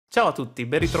Ciao a tutti,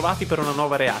 ben ritrovati per una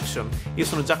nuova reaction. Io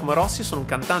sono Giacomo Rossi, sono un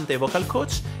cantante e vocal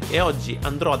coach e oggi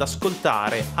andrò ad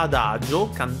ascoltare Adagio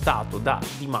cantato da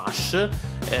Dimash.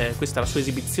 Questa è la sua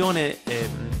esibizione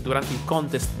durante il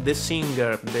contest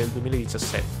𝘵𝘶𝘶𝘳𝘯 del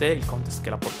 2017, il contest che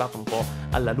l'ha portato un po'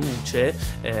 alla luce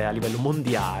a livello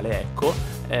mondiale, ecco.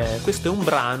 Questo è un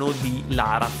brano di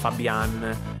Lara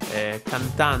Fabian,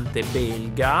 cantante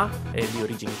belga di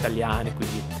origini italiane,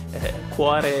 quindi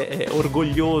cuore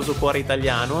orgoglioso, cuore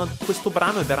italiano. Questo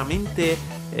brano è veramente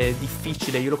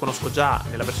difficile, io lo conosco già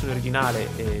nella versione originale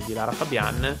di Lara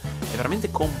Fabian, è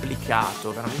veramente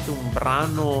complicato, veramente un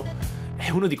brano. È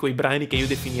uno di quei brani che io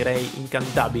definirei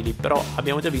incantabili, però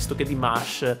abbiamo già visto che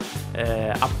Dimash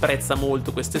apprezza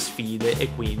molto queste sfide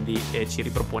e quindi ci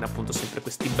ripropone appunto sempre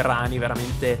questi brani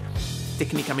veramente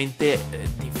tecnicamente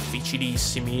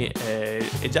difficilissimi.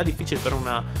 È già difficile per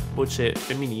una voce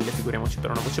femminile, figuriamoci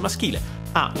per una voce maschile.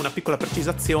 Una piccola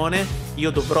precisazione: io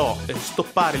dovrò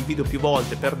stoppare il video più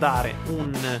volte per dare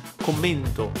un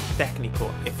commento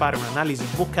tecnico e fare un'analisi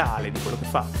vocale di quello che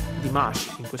fa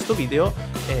Dimash in questo video.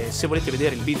 Se volete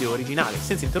vedere il video originale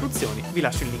senza interruzioni vi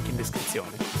lascio il link in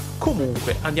descrizione.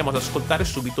 Comunque andiamo ad ascoltare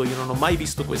subito, io non ho mai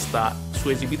visto questa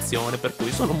sua esibizione per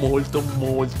cui sono molto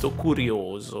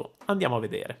curioso. Andiamo a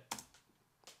vedere.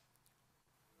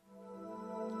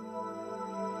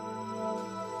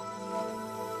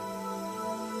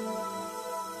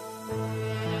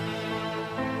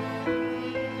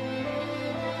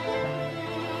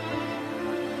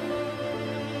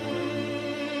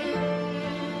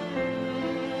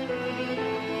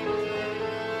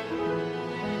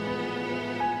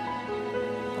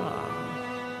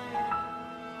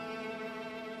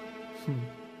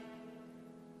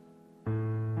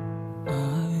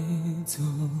 I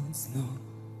don't know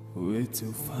where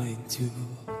to find you.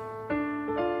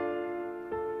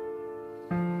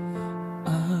 I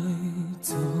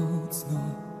don't know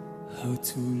how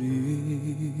to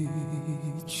reach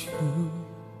you.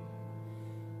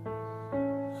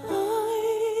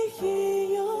 I hear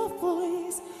your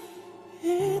voice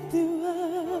in the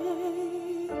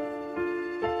way.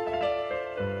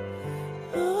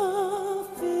 I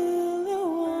feel you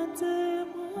under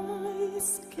my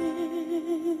skin.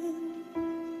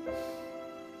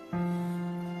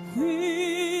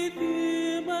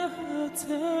 Within my heart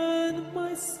and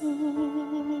my soul,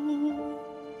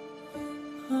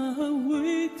 I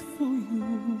wait for you.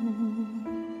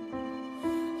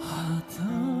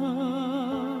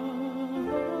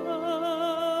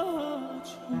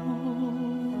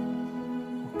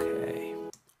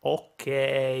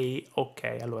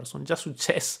 Ok, allora sono già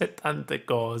successe tante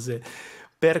cose,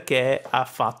 perché ha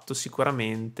fatto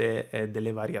sicuramente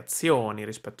delle variazioni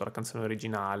rispetto alla canzone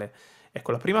originale.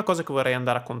 Ecco, la prima cosa che vorrei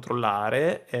andare a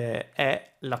controllare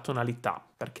è la tonalità,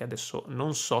 perché adesso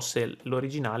non so se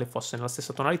l'originale fosse nella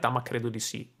stessa tonalità, ma credo di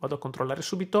sì. Vado a controllare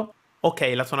subito.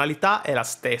 Ok, la tonalità è la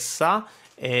stessa.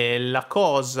 La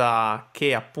cosa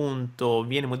che appunto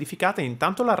viene modificata è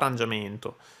intanto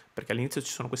l'arrangiamento, perché all'inizio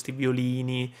ci sono questi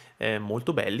violini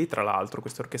molto belli, tra l'altro,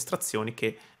 queste orchestrazioni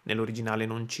che nell'originale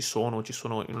non ci sono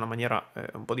in una maniera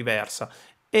un po' diversa.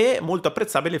 È molto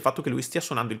apprezzabile il fatto che lui stia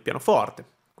suonando il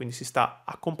pianoforte, quindi si sta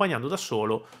accompagnando da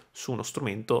solo su uno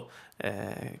strumento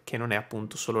che non è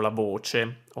appunto solo la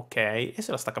voce, ok? E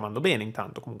se la sta cavando bene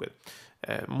intanto, comunque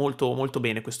molto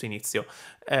bene questo inizio.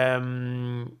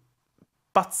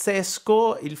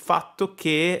 Pazzesco il fatto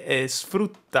che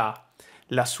sfrutta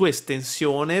la sua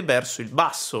estensione verso il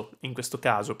basso in questo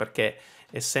caso, perché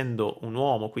essendo un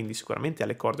uomo, quindi sicuramente ha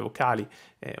le corde vocali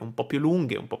un po' più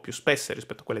lunghe, un po' più spesse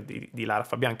rispetto a quelle di Lara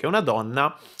Fabian, che è una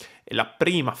donna, e la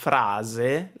prima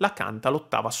frase la canta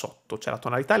all'ottava sotto, cioè la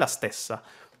tonalità è la stessa,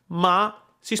 ma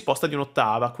si sposta di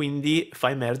un'ottava, quindi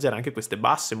fa emergere anche queste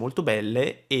basse molto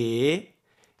belle e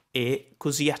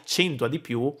così accentua di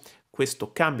più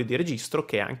questo cambio di registro,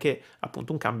 che è anche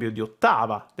appunto un cambio di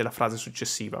ottava della frase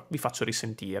successiva. Vi faccio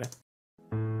risentire.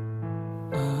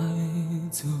 I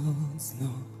don't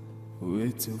know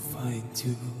where to find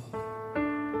you.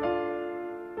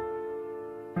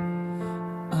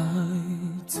 I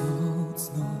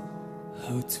don't know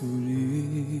how to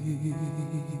reach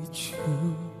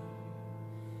you.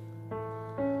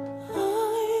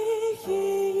 I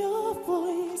hear your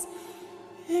voice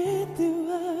in the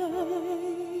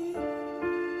way.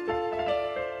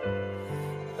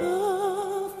 I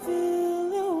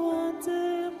feel you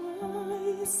under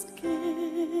my skin.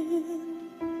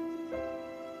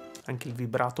 Anche il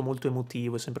vibrato molto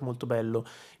emotivo, è sempre molto bello.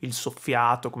 Il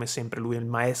soffiato, come sempre lui è il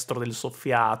maestro del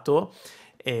soffiato.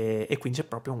 e quindi c'è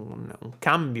proprio un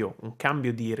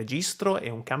cambio di registro e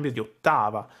un cambio di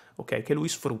ottava, ok? Che lui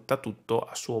sfrutta tutto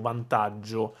a suo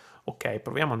vantaggio. Ok,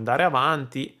 proviamo ad andare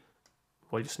avanti,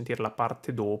 voglio sentire la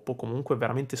parte dopo, comunque è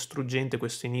veramente struggente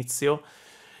questo inizio,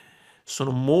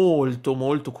 sono molto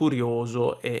molto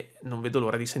curioso e non vedo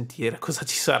l'ora di sentire cosa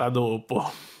ci sarà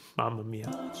dopo, mamma mia.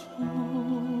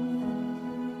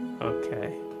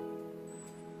 Ok.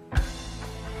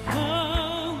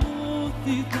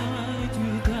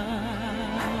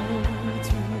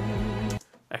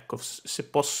 Ecco, se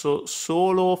posso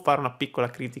solo fare una piccola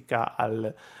critica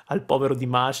al povero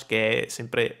Dimash, che è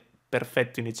sempre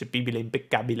perfetto, ineccepibile,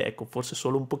 impeccabile, ecco, forse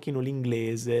solo un pochino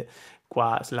l'inglese,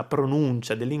 qua la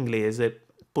pronuncia dell'inglese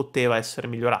poteva essere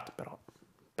migliorata, però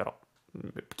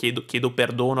chiedo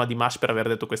perdono a Dimash per aver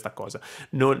detto questa cosa,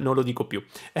 non lo dico più,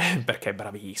 perché è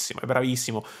bravissimo,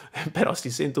 però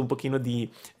si sente un pochino di,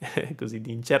 così,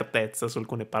 di incertezza su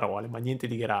alcune parole, ma niente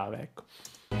di grave, ecco.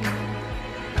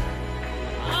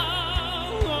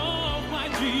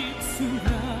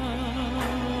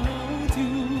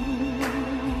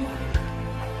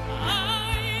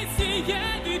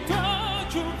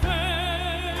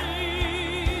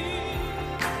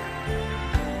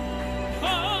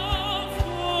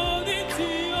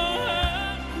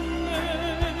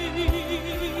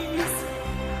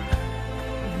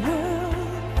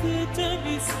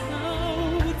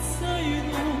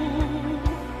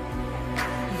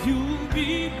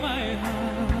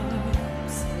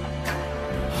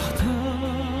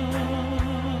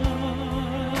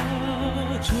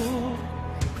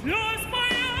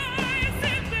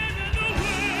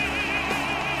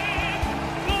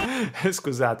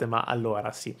 Scusate, ma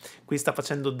allora sì, qui sta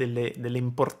facendo delle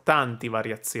importanti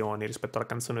variazioni rispetto alla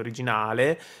canzone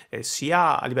originale,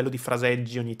 sia a livello di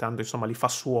fraseggi, ogni tanto insomma li fa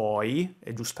suoi,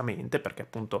 e giustamente, perché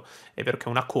appunto è vero che è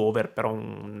una cover, però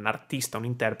un artista, un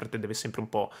interprete deve sempre un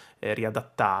po'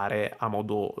 riadattare a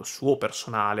modo suo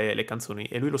personale le canzoni,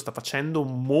 e lui lo sta facendo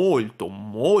molto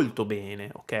molto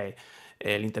bene, ok?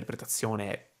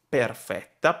 L'interpretazione è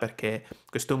perfetta, perché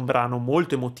questo è un brano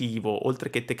molto emotivo, oltre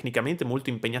che tecnicamente molto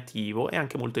impegnativo, è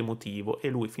anche molto emotivo, e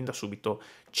lui fin da subito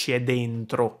ci è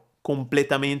dentro,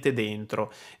 completamente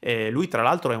dentro. Lui tra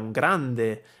l'altro è un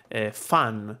grande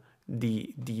fan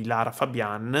di Lara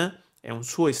Fabian, è un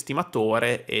suo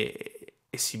estimatore, e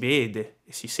si vede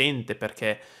e si sente,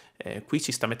 perché qui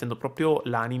ci sta mettendo proprio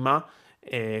l'anima,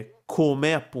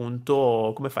 come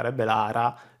appunto come farebbe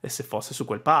Lara se fosse su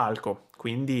quel palco,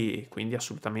 quindi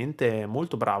assolutamente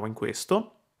molto bravo in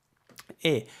questo.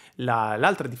 E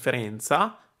l'altra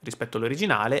differenza rispetto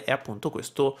all'originale è appunto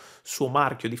questo suo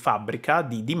marchio di fabbrica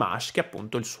di Dimash, che è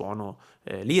appunto il suono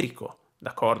lirico,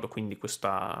 d'accordo? Quindi questo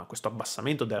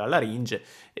abbassamento della laringe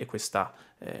e questa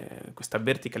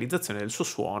verticalizzazione del suo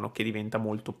suono, che diventa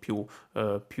molto più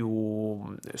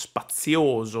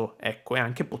spazioso, ecco, e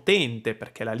anche potente,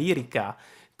 perché la lirica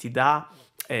ti dà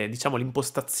diciamo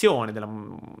l'impostazione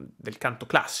del canto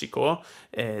classico,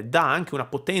 dà anche una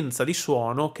potenza di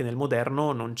suono che nel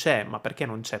moderno non c'è. Ma perché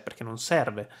non c'è? Perché non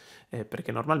serve,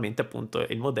 perché normalmente appunto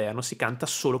il moderno si canta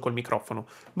solo col microfono.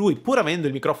 Lui, pur avendo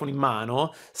il microfono in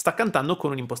mano, sta cantando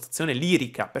con un'impostazione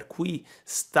lirica, per cui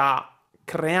sta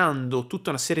creando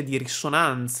tutta una serie di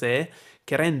risonanze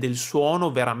che rende il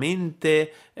suono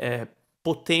veramente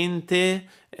potente,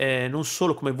 non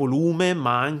solo come volume,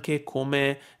 ma anche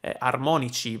come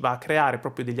armonici. Va a creare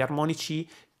proprio degli armonici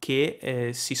che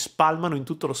si spalmano in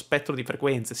tutto lo spettro di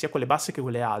frequenze, sia quelle basse che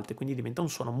quelle alte, quindi diventa un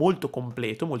suono molto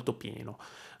completo, molto pieno,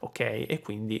 ok? E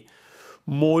quindi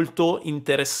molto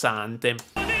interessante.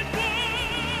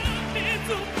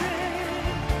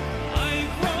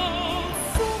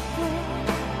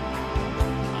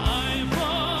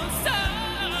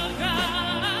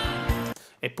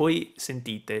 E poi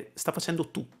sentite, sta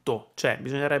facendo tutto, cioè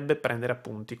bisognerebbe prendere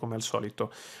appunti come al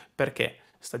solito, perché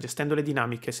sta gestendo le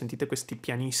dinamiche. Sentite questi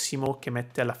pianissimo che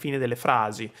mette alla fine delle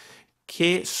frasi,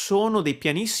 che sono dei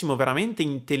pianissimo veramente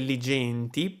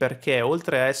intelligenti, perché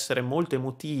oltre a essere molto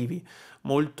emotivi,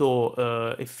 molto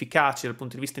efficaci dal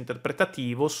punto di vista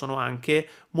interpretativo, sono anche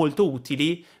molto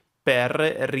utili per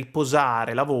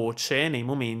riposare la voce nei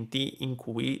momenti in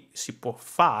cui si può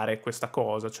fare questa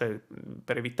cosa, cioè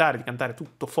per evitare di cantare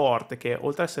tutto forte, che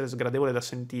oltre ad essere sgradevole da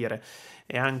sentire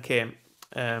è anche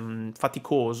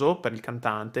faticoso per il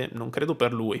cantante, non credo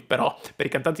per lui, però per i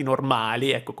cantanti normali,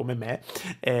 ecco, come me,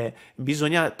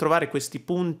 bisogna trovare questi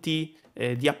punti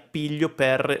di appiglio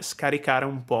per scaricare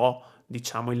un po',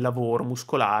 diciamo, il lavoro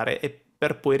muscolare, e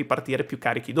per poi ripartire più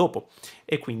carichi dopo.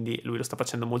 E quindi lui lo sta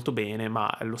facendo molto bene,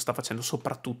 ma lo sta facendo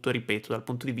soprattutto, ripeto, dal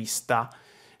punto di vista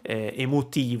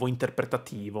emotivo,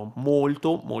 interpretativo.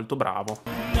 Molto, molto bravo.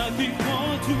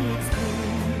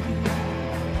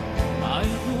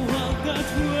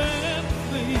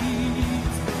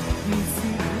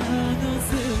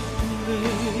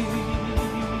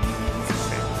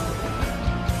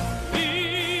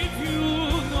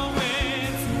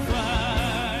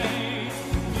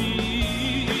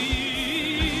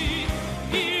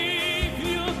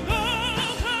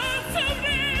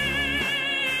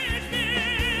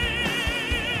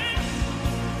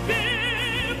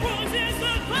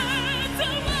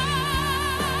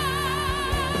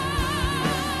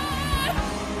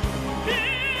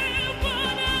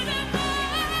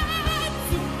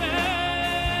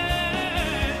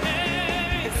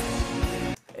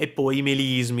 E poi i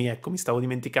melismi, ecco, mi stavo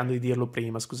dimenticando di dirlo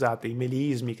prima, scusate, i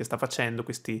melismi che sta facendo,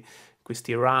 questi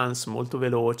runs molto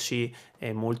veloci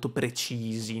e molto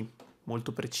precisi,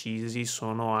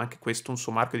 sono anche questo un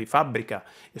suo marchio di fabbrica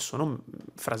e sono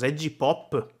fraseggi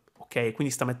pop, ok?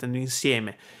 Quindi sta mettendo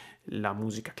insieme la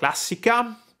musica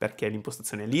classica, perché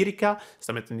l'impostazione è lirica,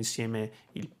 sta mettendo insieme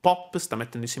il pop, sta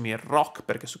mettendo insieme il rock,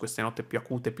 perché su queste note più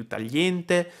acute, più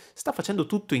tagliente, sta facendo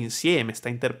tutto insieme, sta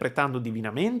interpretando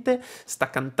divinamente,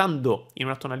 sta cantando in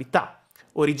una tonalità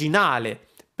originale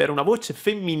per una voce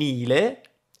femminile,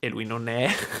 e lui non è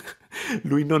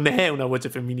una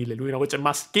voce femminile, lui è una voce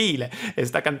maschile e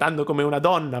sta cantando come una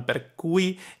donna, per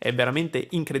cui è veramente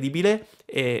incredibile.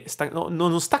 E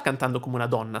non sta cantando come una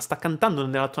donna, sta cantando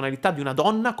nella tonalità di una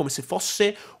donna come se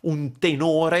fosse un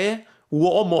tenore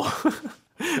uomo,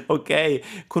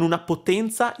 ok? Con una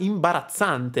potenza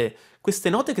imbarazzante.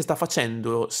 Queste note che sta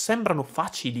facendo sembrano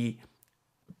facili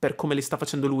per come le sta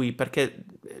facendo lui, perché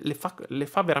le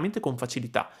fa veramente con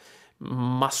facilità,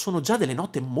 ma sono già delle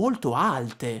note molto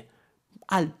alte,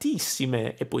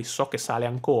 altissime, e poi so che sale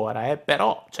ancora,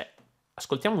 però, cioè,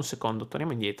 ascoltiamo un secondo,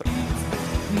 torniamo indietro.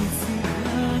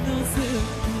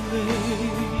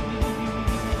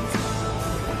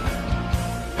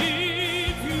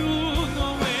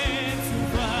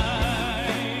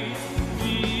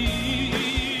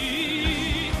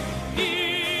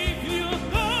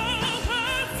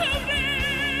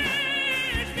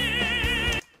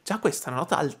 Già questa è una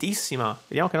nota altissima,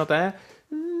 vediamo che nota è.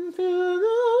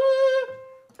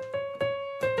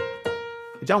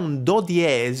 È già un do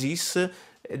diesis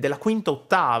della quinta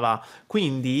ottava,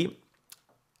 quindi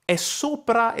è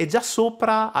già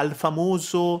sopra al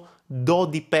famoso do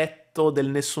di petto del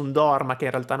Nessun Dorma, che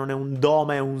in realtà non è un do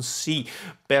ma è un si,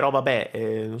 però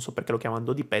vabbè, non so perché lo chiamano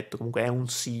do di petto, comunque è un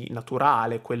si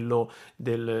naturale, quello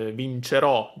del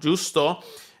vincerò, giusto?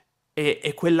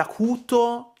 E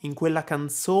quell'acuto in quella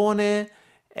canzone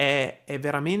è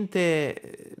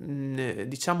veramente,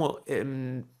 diciamo,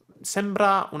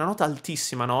 sembra una nota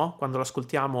altissima, no? Quando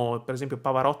l'ascoltiamo, per esempio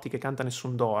Pavarotti che canta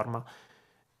Nessun Dorma,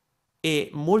 e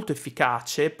molto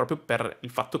efficace proprio per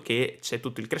il fatto che c'è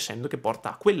tutto il crescendo che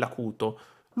porta a quell'acuto.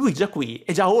 Lui già qui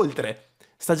è già oltre,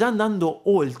 sta già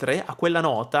andando oltre a quella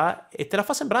nota e te la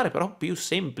fa sembrare però più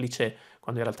semplice,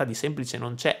 quando in realtà di semplice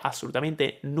non c'è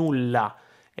assolutamente nulla.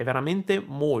 È veramente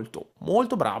molto,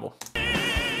 molto bravo.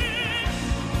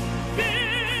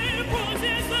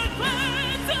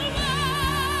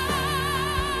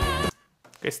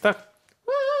 Questa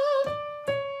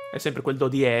è sempre quel do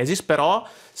diesis, però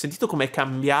sentito com'è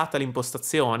cambiata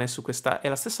l'impostazione su questa, è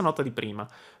la stessa nota di prima,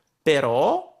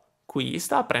 però qui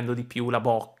sta aprendo di più la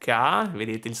bocca,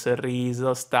 vedete il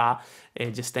sorriso, sta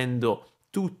gestendo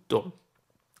tutto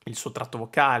il suo tratto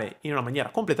vocale in una maniera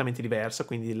completamente diversa,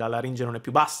 quindi la laringe non è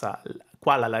più bassa,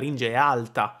 qua la laringe è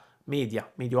alta,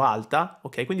 medio-alta,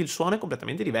 ok? Quindi il suono è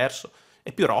completamente diverso,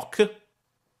 è più rock,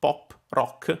 pop,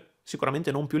 rock,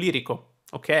 sicuramente non più lirico,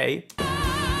 ok?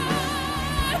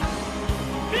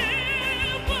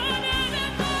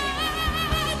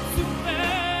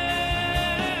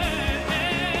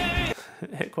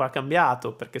 E qua ha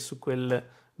cambiato, perché su quel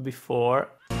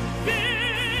before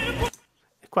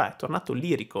qua è tornato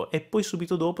lirico, e poi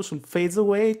subito dopo sul Fades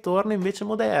Away torna invece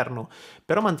moderno,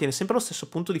 però mantiene sempre lo stesso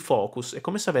punto di focus, è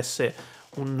come se avesse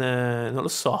non lo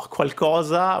so,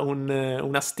 qualcosa,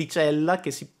 un'asticella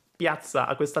che si piazza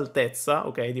a questa altezza,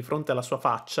 ok, di fronte alla sua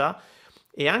faccia,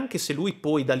 e anche se lui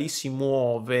poi da lì si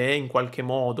muove in qualche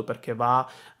modo, perché va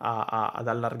ad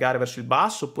allargare verso il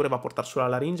basso, oppure va a portare sulla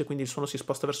laringe, quindi il suono si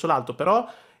sposta verso l'alto, però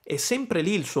è sempre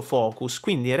lì il suo focus,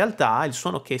 quindi in realtà il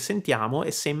suono che sentiamo è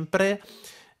sempre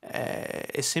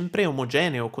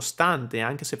omogeneo, costante,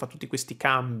 anche se fa tutti questi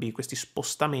cambi, questi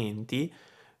spostamenti,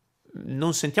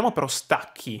 non sentiamo però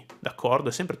stacchi, d'accordo?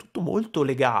 È sempre tutto molto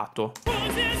legato.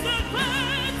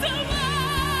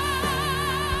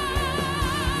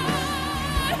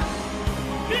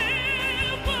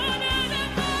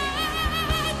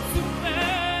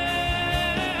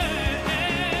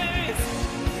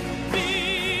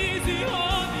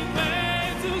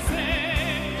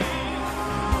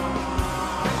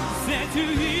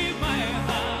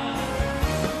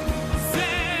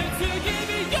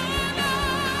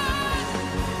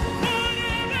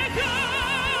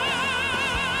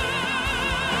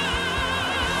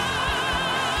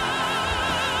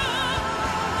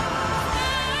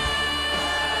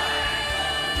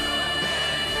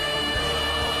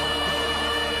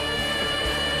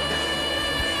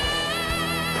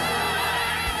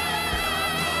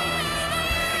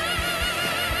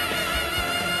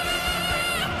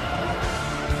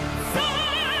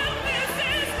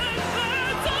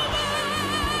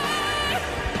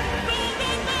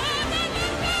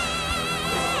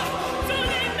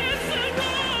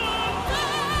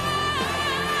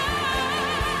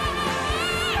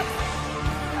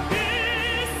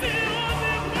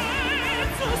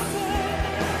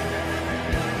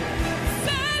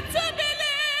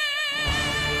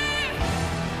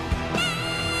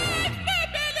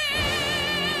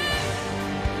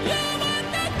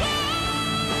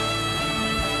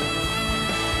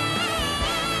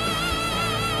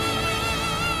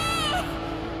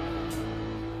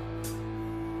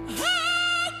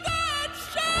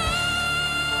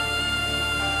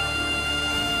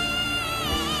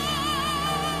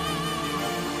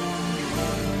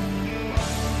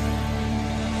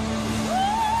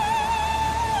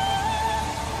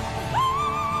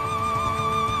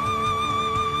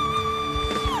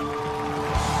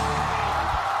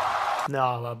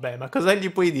 No, vabbè, ma cosa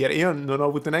gli puoi dire? Io non ho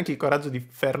avuto neanche il coraggio di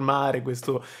fermare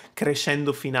questo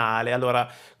crescendo finale. Allora,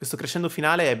 questo crescendo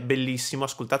finale è bellissimo,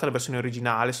 ascoltate la versione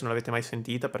originale se non l'avete mai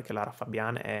sentita, perché Lara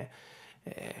Fabian è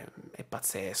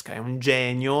pazzesca, è un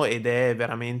genio ed è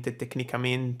veramente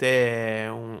tecnicamente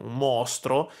un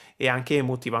mostro e anche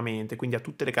emotivamente, quindi ha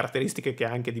tutte le caratteristiche che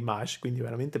ha anche Dimash, quindi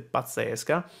veramente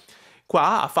pazzesca.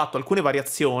 Qua ha fatto alcune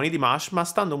variazioni di Dimash, ma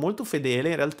stando molto fedele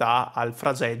in realtà al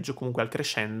fraseggio, comunque al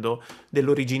crescendo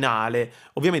dell'originale.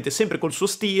 Ovviamente sempre col suo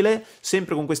stile,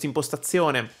 sempre con questa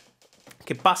impostazione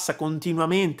che passa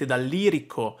continuamente dal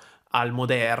lirico al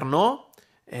moderno,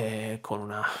 con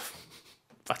una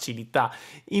facilità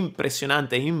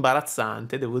impressionante e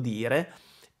imbarazzante, devo dire,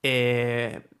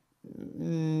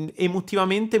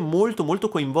 emotivamente molto molto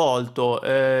coinvolto.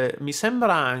 Mi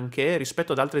sembra anche,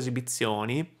 rispetto ad altre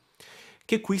esibizioni,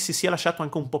 che qui si sia lasciato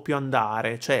anche un po' più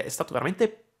andare, cioè è stato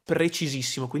veramente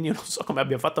precisissimo, quindi io non so come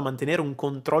abbia fatto a mantenere un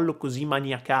controllo così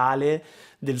maniacale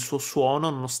del suo suono,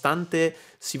 nonostante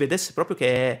si vedesse proprio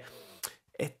che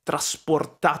è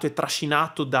trasportato e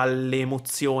trascinato dalle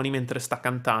emozioni mentre sta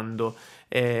cantando.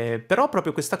 Però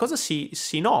proprio questa cosa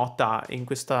si nota in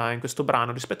questo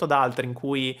brano rispetto ad altri in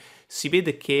cui si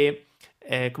vede che,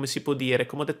 come si può dire,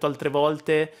 come ho detto altre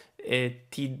volte,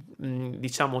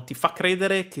 diciamo, ti fa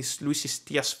credere che lui si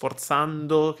stia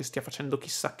sforzando, che stia facendo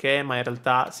chissà che, ma in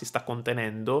realtà si sta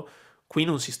contenendo. Qui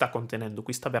non si sta contenendo,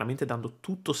 qui sta veramente dando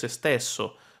tutto se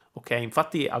stesso, ok?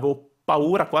 Infatti avevo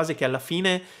paura quasi che alla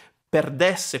fine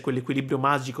perdesse quell'equilibrio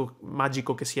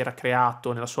magico che si era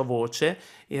creato nella sua voce,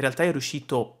 in realtà è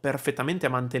riuscito perfettamente a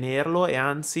mantenerlo e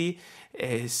anzi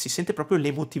si sente proprio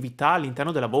l'emotività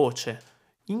all'interno della voce.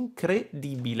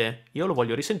 Incredibile. Io lo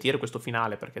voglio risentire questo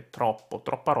finale perché è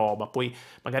troppa roba. Poi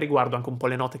magari guardo anche un po'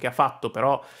 le note che ha fatto,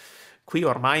 però qui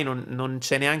ormai non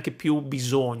c'è neanche più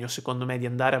bisogno, secondo me, di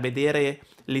andare a vedere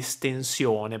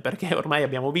l'estensione, perché ormai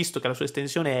abbiamo visto che la sua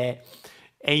estensione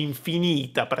è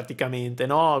infinita praticamente,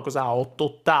 no? Cosa ha? 8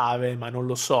 ottave, ma non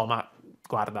lo so, ma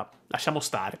guarda, lasciamo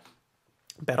stare.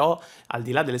 Però al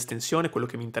di là dell'estensione, quello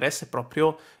che mi interessa è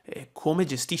proprio come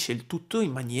gestisce il tutto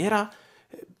in maniera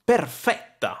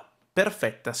perfetta,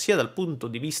 sia dal punto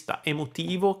di vista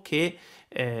emotivo che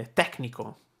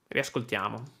tecnico.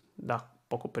 Riascoltiamo da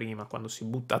poco prima, quando si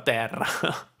butta a terra.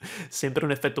 Sempre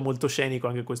un effetto molto scenico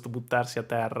anche questo buttarsi a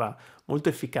terra, molto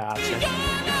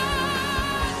efficace.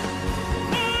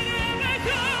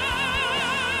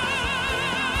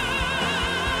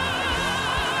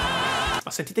 Ma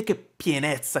sentite che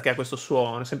pienezza che ha questo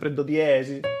suono, è sempre il do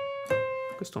diesis.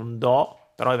 Questo è un do,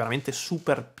 però è veramente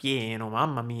super pieno,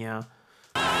 mamma mia.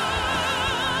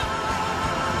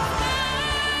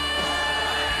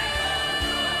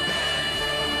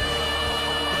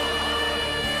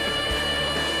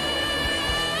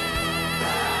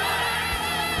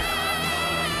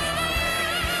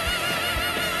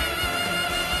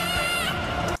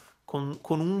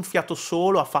 Con un fiato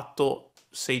solo ha fatto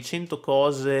 600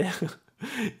 cose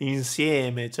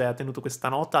insieme, cioè ha tenuto questa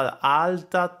nota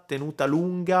alta, tenuta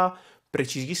lunga,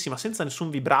 precisissima, senza nessun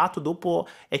vibrato, dopo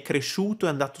è cresciuto, è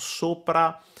andato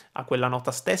sopra a quella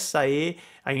nota stessa e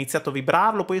ha iniziato a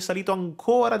vibrarlo, poi è salito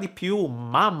ancora di più,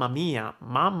 mamma mia,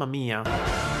 mamma mia.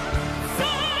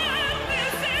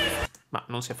 Ma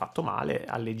non si è fatto male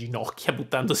alle ginocchia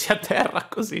buttandosi a terra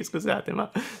così, scusate, ma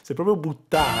si è proprio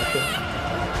buttato.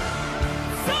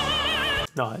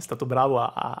 No, è stato bravo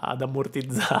ad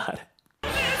ammortizzare.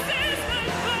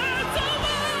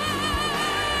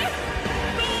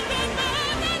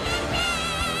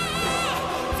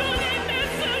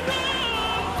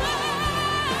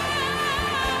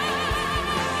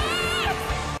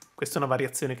 Questa è una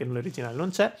variazione che nell'originale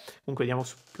non c'è. Comunque vediamo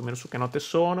più o meno su che note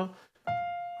sono.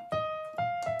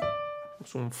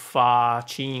 Su un Fa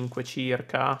 5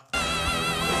 circa.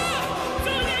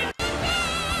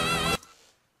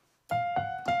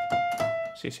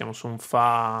 Sì, siamo su un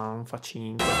Fa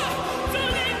 5.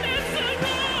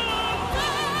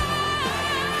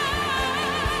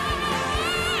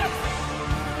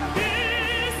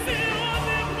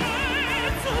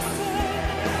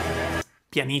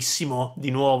 Pianissimo, di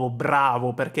nuovo,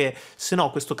 bravo, perché se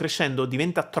no questo crescendo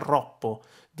diventa troppo,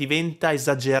 diventa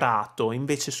esagerato,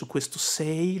 invece su questo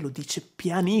 6 lo dice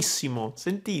pianissimo,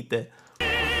 sentite?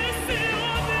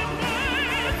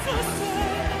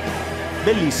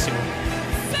 Bellissimo.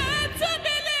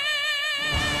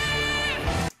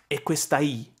 E questa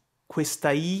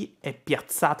I è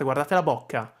piazzata, guardate la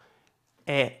bocca,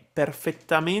 è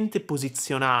perfettamente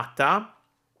posizionata,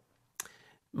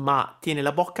 ma tiene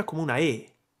la bocca come una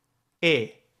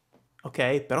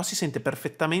ok? Però si sente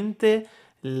perfettamente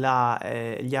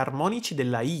gli armonici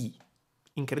della I,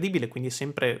 incredibile, quindi è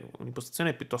sempre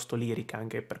un'impostazione piuttosto lirica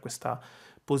anche per questa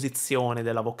posizione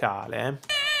della vocale.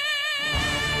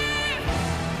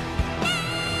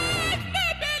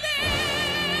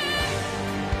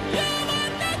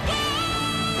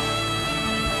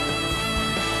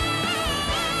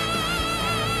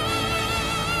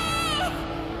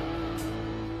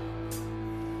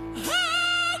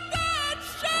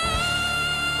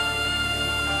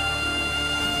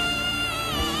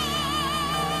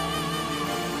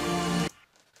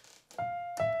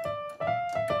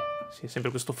 Sì,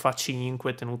 sempre questo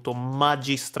Fa5 tenuto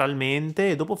magistralmente,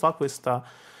 e dopo fa questa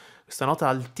nota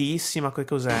altissima. Che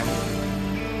cos'è?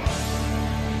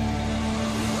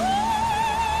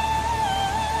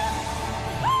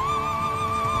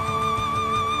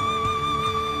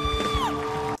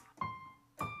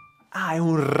 Ah, è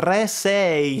un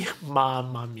Re6!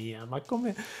 Mamma mia, ma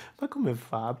come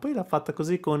fa? Poi l'ha fatta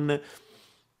così con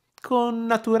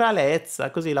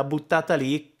naturalezza, così l'ha buttata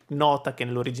lì, nota che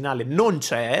nell'originale non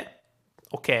c'è,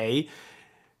 ok?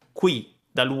 Qui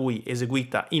da lui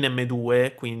eseguita in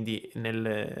M2, quindi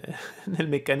nel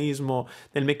meccanismo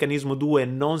 2,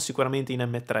 non sicuramente in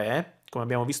M3, come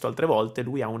abbiamo visto altre volte.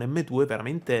 Lui ha un M2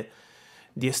 veramente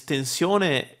di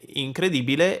estensione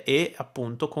incredibile, e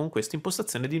appunto con questa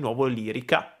impostazione di nuovo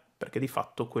lirica, perché di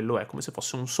fatto quello è come se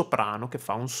fosse un soprano che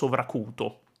fa un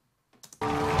sovracuto.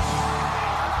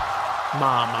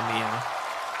 Mamma mia.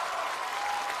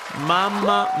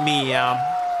 Mamma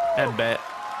mia. E beh,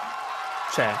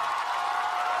 cioè,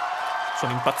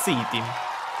 sono impazziti.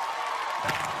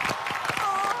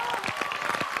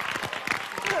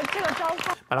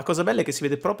 Ma la cosa bella è che si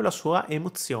vede proprio la sua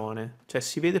emozione, cioè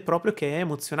si vede proprio che è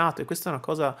emozionato, e questa è una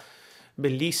cosa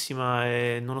bellissima,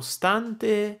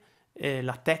 nonostante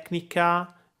la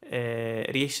tecnica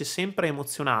riesce sempre a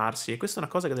emozionarsi, e questa è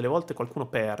una cosa che delle volte qualcuno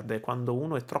perde. Quando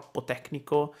uno è troppo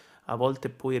tecnico, a volte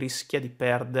poi rischia di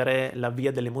perdere la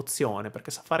via dell'emozione,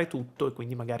 perché sa fare tutto e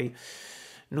quindi magari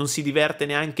non si diverte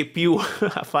neanche più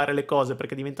a fare le cose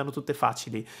perché diventano tutte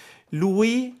facili.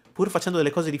 Lui, pur facendo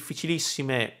delle cose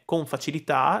difficilissime con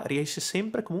facilità, riesce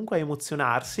sempre comunque a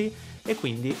emozionarsi, e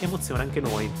quindi emoziona anche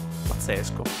noi.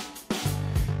 Pazzesco.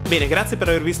 Bene, grazie per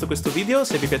aver visto questo video.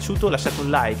 Se vi è piaciuto lasciate un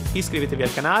like, iscrivetevi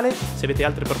al canale. Se avete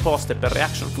altre proposte per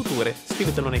reaction future,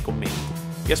 scrivetelo nei commenti.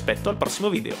 Vi aspetto al prossimo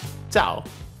video.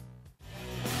 Ciao!